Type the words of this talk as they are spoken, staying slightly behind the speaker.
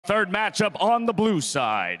Third matchup on the blue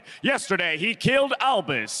side. Yesterday, he killed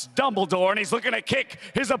Albus Dumbledore, and he's looking to kick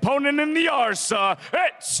his opponent in the arsa.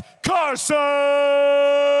 It's Karsa!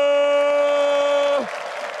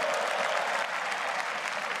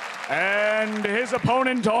 And his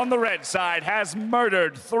opponent on the red side has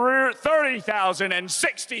murdered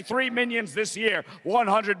 30,063 minions this year.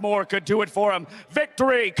 100 more could do it for him.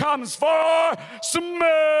 Victory comes for Smeb!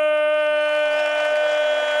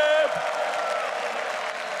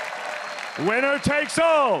 Winner takes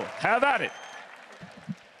all. Have at it.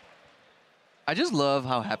 I just love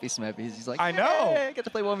how happy Smeb is. He's like, I know. Hey, get to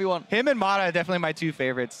play 1v1. Him and Mata are definitely my two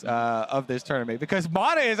favorites of this tournament because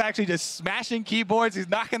Mata is actually just smashing keyboards. He's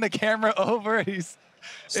knocking the camera over. He's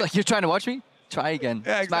it's like, you're trying to watch me? Try again.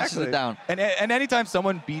 Yeah, Smashes exactly. it down. And anytime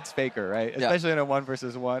someone beats Faker, right? Especially in a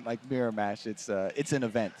 1v1 like mirror match, it's an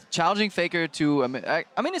event. Challenging Faker to, I mean,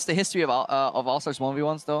 it's the history of All-Stars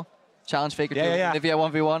 1v1s though. Challenge Faker to Olivia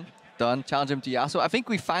 1v1. Done. Challenge him to Yasuo. I think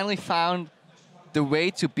we finally found the way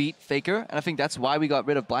to beat Faker, and I think that's why we got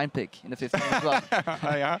rid of Blind Pick in the 15th as well.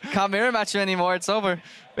 Can't mirror match him anymore. It's over.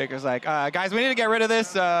 Faker's like, guys, we need to get rid of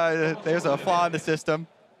this. There's a flaw in the system.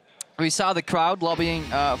 We saw the crowd lobbying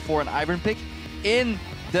for an Ivern pick. In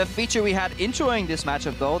the feature we had introing this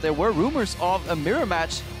matchup, though, there were rumors of a mirror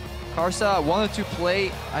match. Karsa wanted to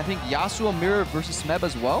play, I think, Yasuo mirror versus Smeb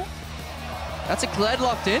as well. That's a Kled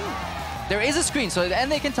locked in. There is a screen, so and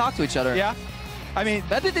they can talk to each other. Yeah. I mean,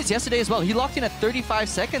 Smeb did this yesterday as well. He locked in at 35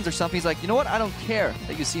 seconds or something. He's like, you know what? I don't care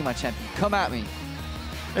that you see my champion. Come at me.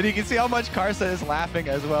 And you can see how much Karsa is laughing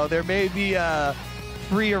as well. There may be a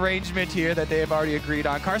pre-arrangement here that they have already agreed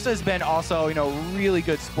on. Karsa has been also, really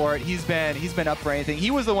good sport. He's been up for anything.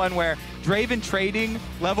 He was the one where Draven trading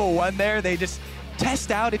level 1 there, they just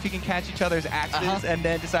test out if you can catch each other's axes and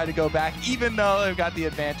then decide to go back, even though they've got the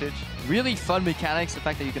advantage. Really fun mechanics, the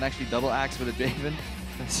fact that you can actually double axe with a Draven.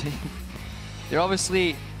 Let's see. They're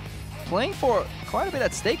obviously playing for quite a bit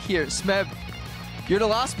at stake here. Smeb, you're the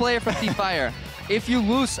last player from T-Fire. If you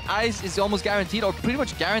lose, Ice is almost guaranteed, or pretty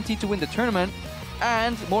much guaranteed to win the tournament.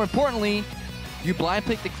 And more importantly, you blind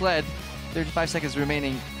pick the Kled. 35 seconds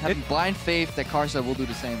remaining, having blind faith that Karsa will do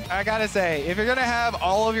the same. I gotta say, if you're gonna have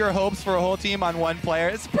all of your hopes for a whole team on one player,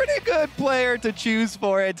 it's a pretty good player to choose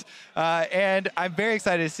for it. And I'm very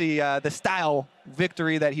excited to see the style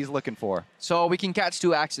victory that he's looking for. So we can catch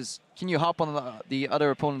 2 axes. Can you hop on the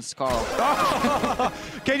other opponent's Carl?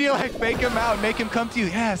 Can you like fake him out and make him come to you?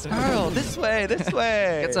 Yes, Carl, this way, this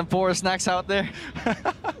way. Get some poor snacks out there.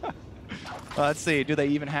 Let's see, do they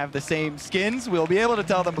even have the same skins? We'll be able to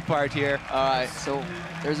tell them apart here. All right, so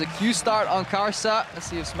there's a Q start on Karsa. Let's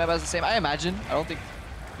see if Smeb has the same. I imagine. I don't think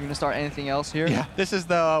you're going to start anything else here. Yeah, this is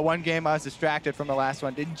the one game I was distracted from the last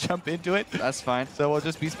one. Didn't jump into it. That's fine. So we'll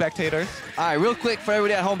just be spectators. All right, real quick for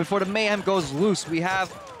everybody at home, before the mayhem goes loose, we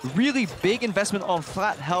have really big investment on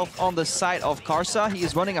flat health on the side of Karsa. He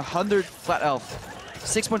is running 100 flat health,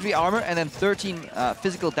 6.3 armor, and then 13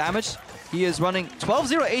 physical damage. He is running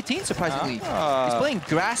 12-0-18, surprisingly. He's playing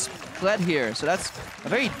Grasp Kled here, so that's a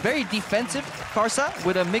very, very defensive Karsa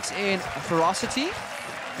with a mix in Ferocity.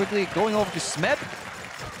 Quickly going over to Smeb.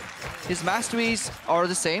 His masteries are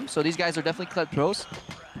the same, so these guys are definitely Kled pros.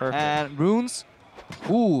 Perfect. And runes,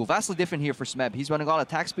 ooh, vastly different here for Smeb. He's running all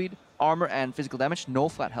attack speed, armor, and physical damage, no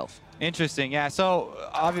flat health. Interesting, yeah. So,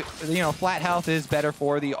 flat health is better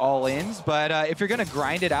for the all-ins, but if you're going to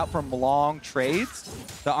grind it out from long trades,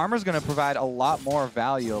 the armor is going to provide a lot more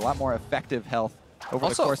value, a lot more effective health over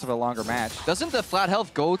the course of a longer match. Doesn't the flat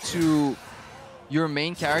health go to your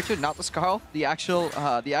main character, not the Skarl, the actual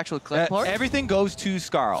Kled part? Everything goes to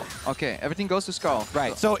Skarl. Okay, everything goes to Skarl.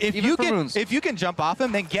 Right. So if you can jump off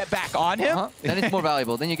him, then get back on him, then it's more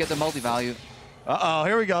valuable. Then you get the multi-value. Uh-oh,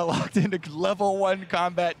 here we go. Locked into level 1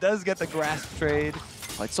 combat. Does get the grasp trade.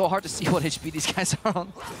 Oh, it's so hard to see what HP these guys are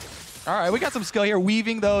on. All right, we got some skill here.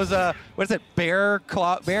 Weaving those, what is it, bear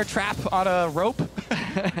trap on a rope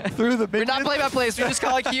through the minions. We're not play-by-plays. We're just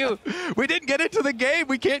calling Q. We didn't get into the game.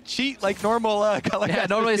 We can't cheat like normal color. Yeah,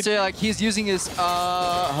 normally it's like he's using his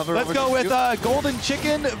hover. Let's go with Golden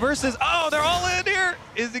Chicken versus, oh, they're all in here.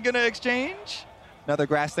 Is he going to exchange? Another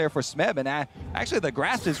grasp there for Smeb, and actually the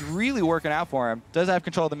grasp is really working out for him. Does have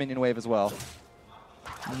control of the minion wave as well.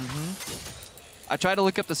 I tried to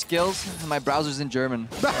look up the skills, and my browser's in German.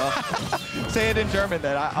 Say it in German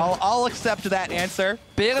then. I'll accept that answer.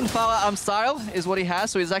 Bärenfahrer am Style is what he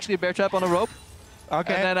has, so he's actually a bear trap on a rope.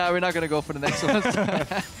 Okay. And then we're not going to go for the next one.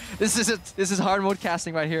 This is hard mode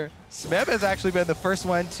casting right here. Smeb has actually been the first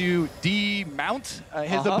one to demount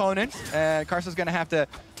his opponent, and Karsa's going to have to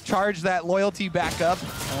charge that loyalty back up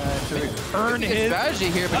to earn his strategy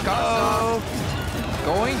here, but Karsa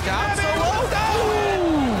going down so low.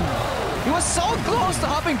 was so close to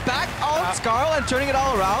hopping back on Scarl and turning it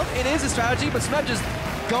all around. It is a strategy, but Smeb just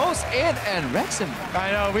goes in and wrecks him.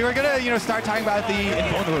 I know. We were gonna, start talking about the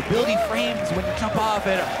invulnerability frames when you jump off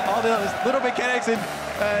and all those little mechanics, and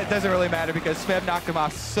it doesn't really matter because Smeb knocked him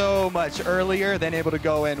off so much earlier, then able to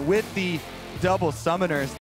go in with the double summoners.